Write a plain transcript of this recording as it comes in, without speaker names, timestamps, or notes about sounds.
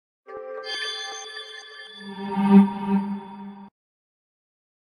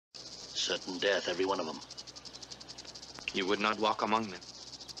Certain death, every one of them. You would not walk among them.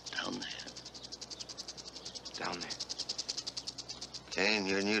 Down there. Down there. Jane,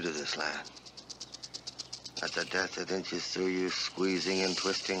 you're new to this land. That's a death that inches through you, squeezing and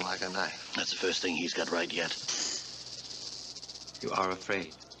twisting like a knife. That's the first thing he's got right yet. You are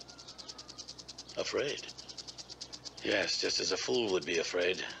afraid. Afraid? Yes, just as a fool would be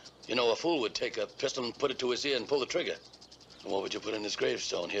afraid. You know, a fool would take a pistol and put it to his ear and pull the trigger. And what would you put in his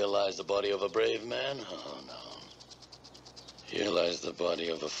gravestone? Here lies the body of a brave man? Oh, no. Here lies the body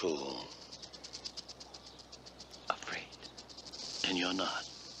of a fool. Afraid. And you're not.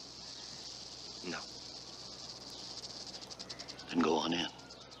 No. Then go on in.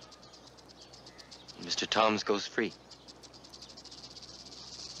 Mr. Toms goes free.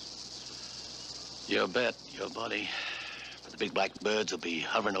 Your bet, your body. But the big black birds will be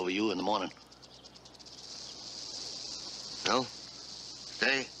hovering over you in the morning. No?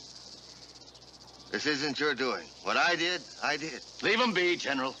 Stay. This isn't your doing. What I did, I did. Leave him be,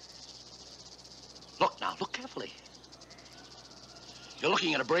 General. Look now, look carefully. You're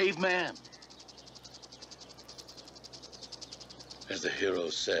looking at a brave man. As the hero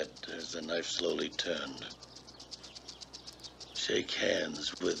said, as the knife slowly turned, shake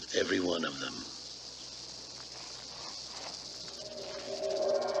hands with every one of them.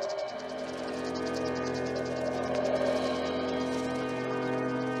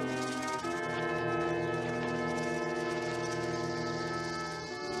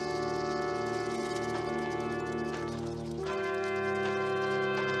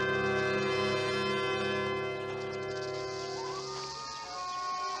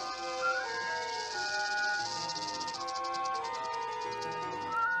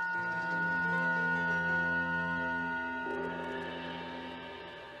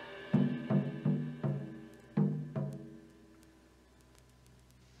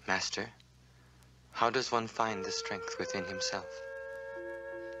 Master, how does one find the strength within himself?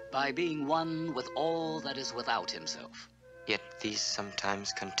 By being one with all that is without himself. Yet these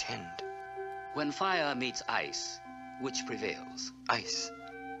sometimes contend. When fire meets ice, which prevails? Ice.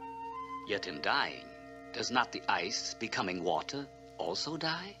 Yet in dying, does not the ice becoming water also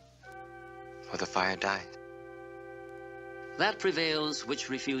die? For the fire dies. That prevails which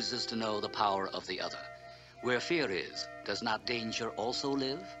refuses to know the power of the other. Where fear is, does not danger also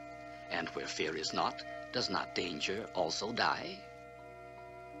live? And where fear is not, does not danger also die?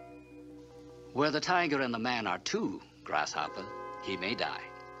 Where the tiger and the man are two, grasshopper, he may die.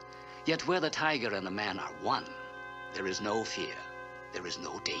 Yet where the tiger and the man are one, there is no fear, there is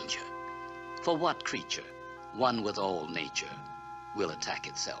no danger. For what creature, one with all nature, will attack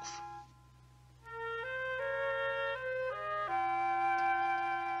itself?